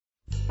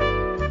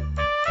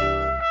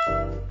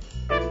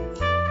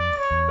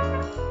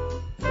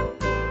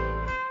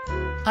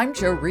I'm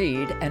Jo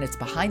Reed, and it's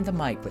Behind the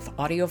Mic with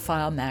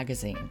AudioFile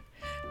Magazine.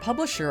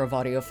 Publisher of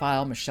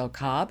AudioFile, Michelle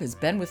Cobb, has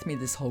been with me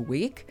this whole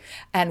week,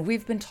 and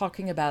we've been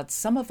talking about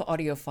some of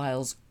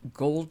AudioFile's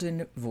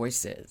golden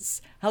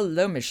voices.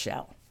 Hello,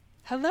 Michelle.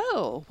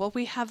 Hello. Well,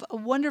 we have a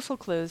wonderful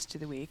close to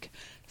the week.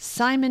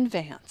 Simon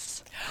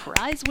Vance,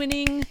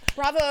 prize-winning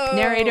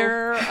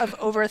narrator of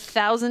over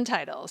 1,000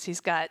 titles.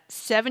 He's got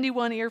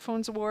 71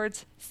 Earphones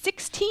Awards,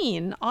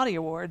 16 Audie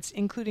Awards,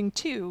 including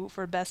 2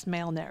 for Best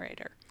Male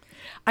Narrator.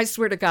 I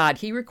swear to God,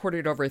 he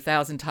recorded over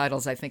 1,000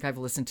 titles. I think I've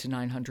listened to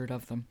 900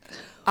 of them.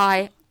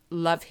 I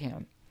love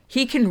him.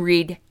 He can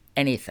read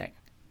anything.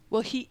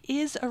 Well, he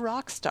is a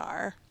rock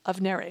star of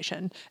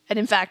narration. And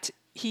in fact,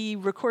 he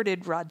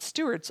recorded Rod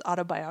Stewart's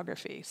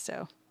autobiography,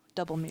 so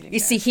double meaning. You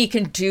see, he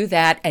can do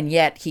that, and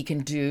yet he can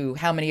do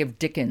how many of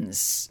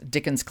Dickens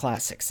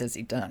classics has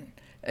he done?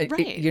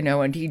 Right.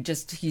 And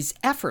he's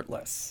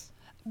effortless.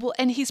 Well,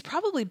 and he's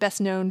probably best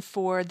known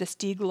for the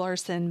Stieg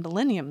Larsson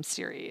Millennium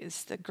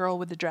series, The Girl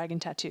with the Dragon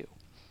Tattoo.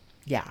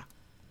 Yeah.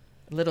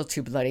 A little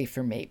too bloody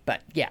for me,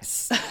 but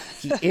yes,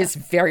 he is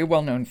very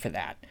well known for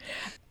that.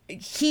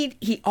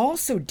 He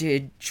also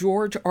did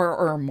George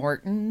R.R.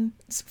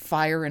 Martin's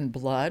Fire and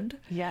Blood.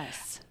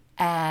 Yes.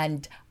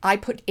 And I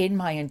put in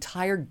my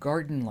entire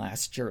garden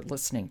last year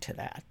listening to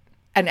that.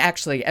 And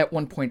actually, at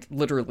one point,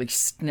 literally,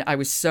 I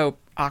was so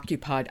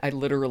occupied, I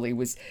literally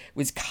was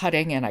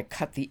cutting, and I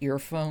cut the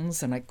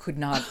earphones, and I could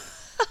not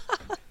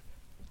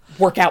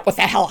work out what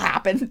the hell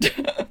happened.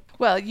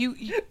 Well,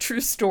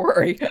 True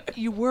story.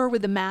 You were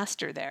with the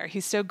master there.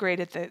 He's so great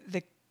at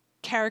the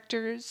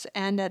characters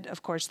and at,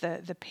 of course,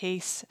 the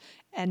pace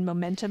and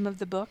momentum of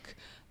the book.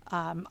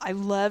 I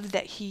love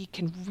that he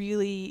can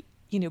really,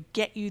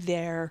 get you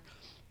there,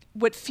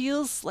 what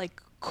feels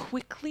like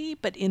quickly,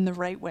 but in the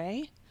right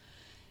way.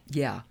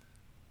 Yeah.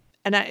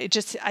 And I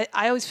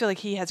always feel like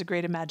he has a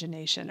great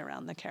imagination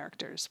around the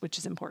characters, which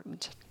is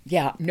important.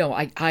 Yeah, no,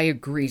 I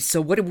agree.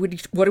 So what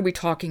are we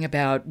talking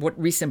about? What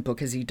recent book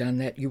has he done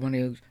that you want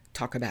to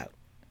talk about?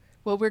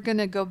 Well, we're going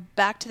to go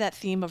back to that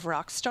theme of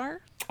Rockstar.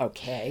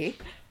 Okay.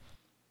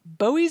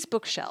 Bowie's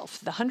Bookshelf,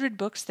 The 100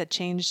 Books That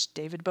Changed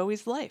David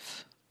Bowie's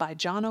Life by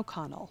John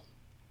O'Connell.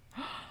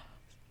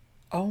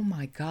 Oh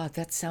my God,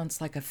 that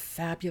sounds like a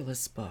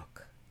fabulous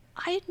book.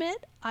 I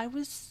admit I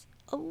was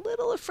a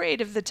little afraid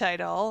of the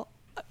title.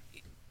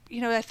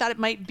 I thought it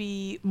might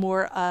be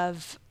more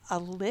of a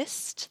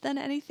list than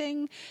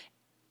anything.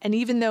 And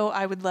even though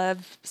I would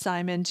love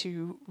Simon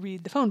to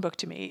read the phone book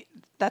to me,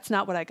 that's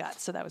not what I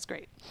got. So that was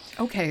great.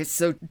 Okay,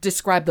 so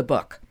describe the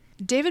book.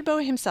 David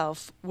Bowie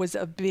himself was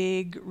a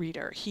big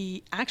reader.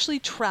 He actually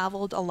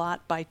traveled a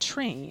lot by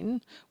train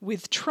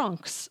with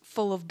trunks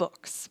full of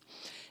books.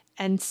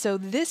 And so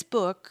this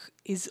book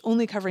is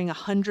only covering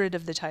 100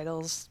 of the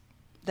titles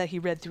that he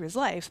read through his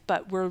life,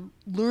 but we're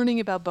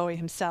learning about Bowie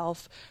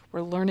himself.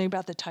 We're learning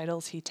about the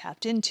titles he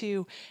tapped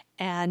into,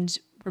 and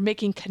we're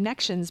making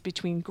connections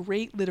between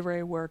great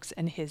literary works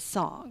and his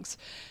songs.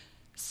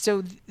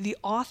 So the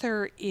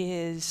author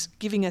is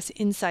giving us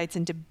insights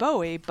into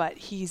Bowie, but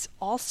he's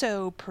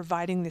also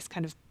providing this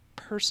kind of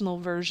personal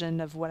version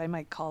of what I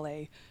might call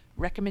a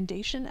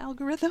recommendation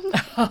algorithm.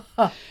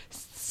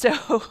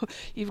 So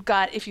you've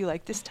got, if you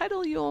like this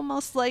title, you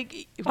almost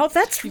like... Oh,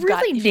 that's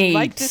really neat. If you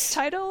like this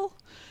title,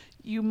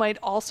 you might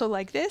also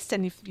like this.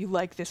 And if you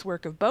like this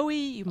work of Bowie,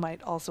 you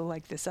might also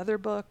like this other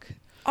book.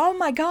 Oh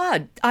my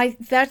God.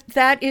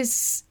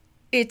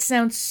 It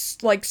sounds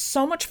like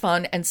so much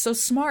fun and so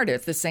smart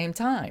at the same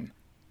time.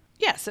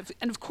 Yes.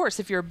 And of course,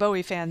 if you're a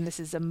Bowie fan, this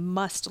is a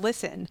must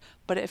listen.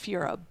 But if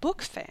you're a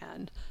book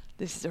fan,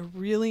 this is a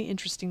really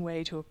interesting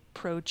way to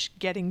approach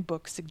getting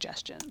book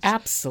suggestions.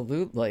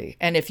 Absolutely.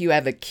 And if you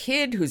have a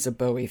kid who's a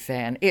Bowie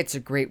fan, it's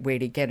a great way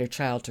to get a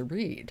child to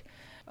read.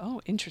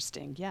 Oh,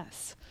 interesting.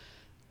 Yes.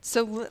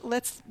 So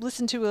let's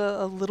listen to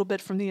a little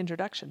bit from the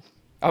introduction.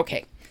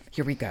 Okay,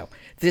 here we go.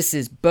 This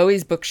is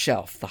Bowie's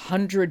Bookshelf, The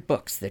 100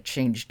 Books That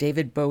Changed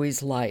David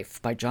Bowie's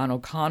Life by John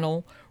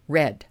O'Connell,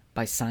 read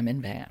by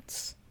Simon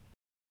Vance.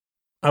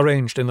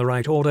 Arranged in the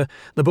right order,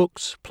 the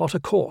books plot a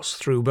course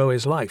through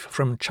Bowie's life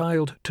from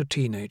child to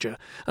teenager,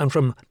 and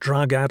from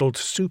drug-addled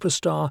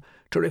superstar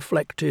to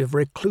reflective,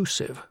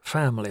 reclusive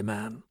family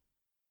man.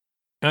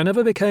 I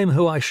never became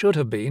who I should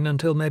have been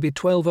until maybe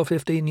 12 or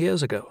 15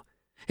 years ago,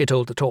 he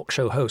told the talk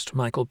show host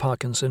Michael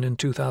Parkinson in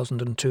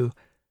 2002.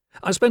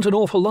 I spent an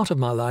awful lot of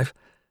my life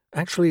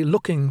actually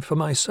looking for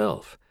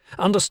myself,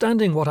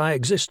 understanding what I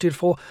existed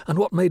for and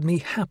what made me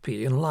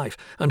happy in life,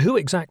 and who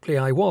exactly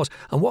I was,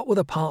 and what were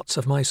the parts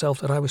of myself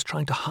that I was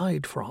trying to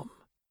hide from.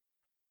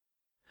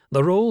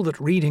 The role that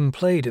reading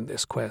played in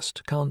this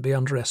quest can't be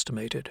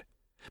underestimated,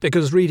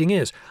 because reading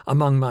is,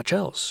 among much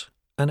else,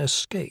 an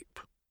escape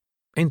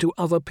into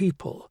other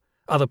people,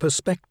 other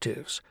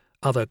perspectives,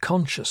 other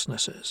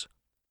consciousnesses.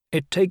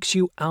 It takes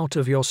you out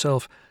of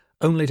yourself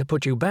only to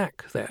put you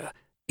back there,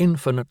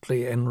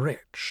 infinitely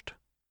enriched.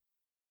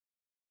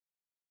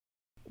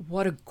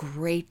 What a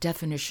great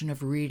definition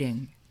of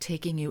reading.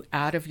 Taking you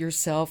out of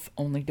yourself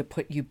only to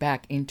put you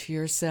back into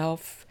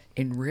yourself,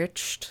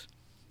 enriched.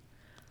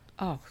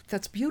 Oh,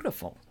 that's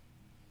beautiful.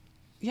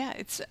 Yeah,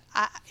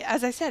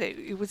 as I said,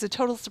 it was a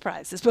total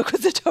surprise. This book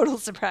was a total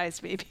surprise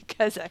to me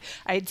because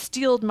I had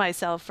steeled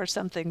myself for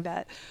something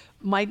that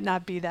might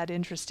not be that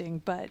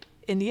interesting. But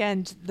in the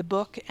end, the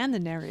book and the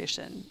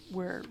narration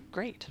were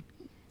great.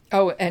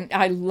 Oh, and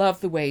I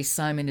love the way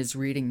Simon is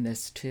reading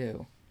this,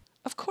 too.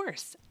 Of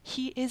course,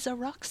 he is a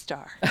rock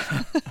star.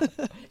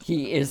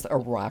 He is a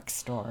rock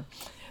star.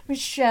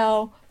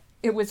 Michelle,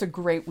 it was a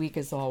great week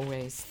as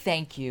always.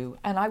 Thank you.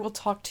 And I will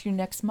talk to you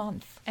next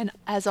month. And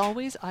as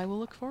always, I will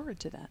look forward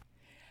to that.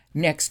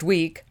 Next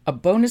week, a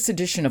bonus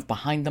edition of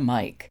Behind the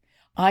Mic.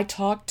 I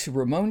talked to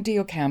Ramon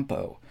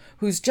Diocampo,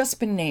 who's just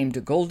been named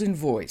a Golden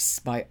Voice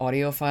by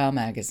AudioFile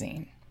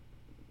magazine.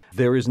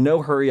 There is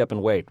no hurry up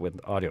and wait with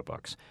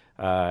audiobooks.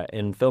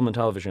 In film and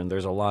television,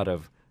 there's a lot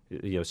of,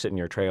 sit in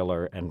your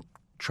trailer and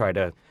try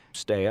to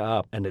stay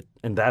up, and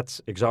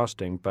that's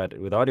exhausting. But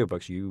with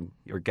audiobooks,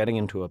 you're getting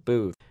into a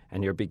booth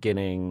and you're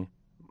beginning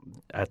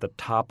at the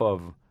top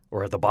of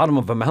or at the bottom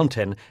of a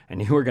mountain,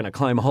 and you are going to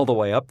climb all the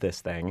way up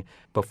this thing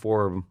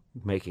before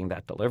making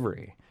that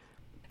delivery.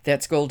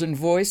 That's Golden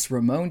Voice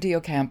Ramon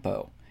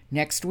Diocampo,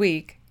 next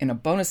week in a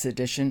bonus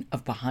edition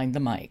of Behind the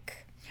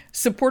Mic.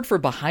 Support for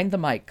Behind the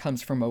Mic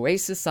comes from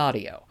Oasis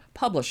Audio,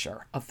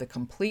 publisher of the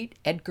complete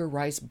Edgar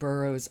Rice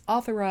Burroughs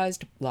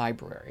authorized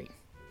library.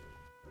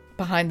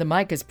 Behind the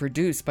Mic is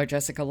produced by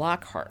Jessica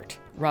Lockhart.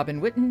 Robin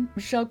Whitten,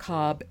 Michelle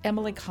Cobb,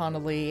 Emily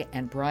Connolly,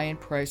 and Brian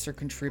Price are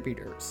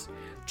contributors.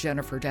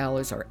 Jennifer Dow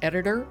is our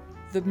editor.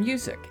 The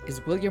music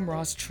is William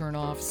Ross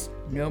Chernoff's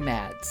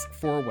Nomads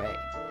 4-Way.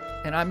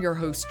 And I'm your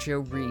host, Joe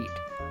Reed.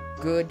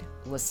 Good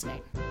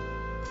listening.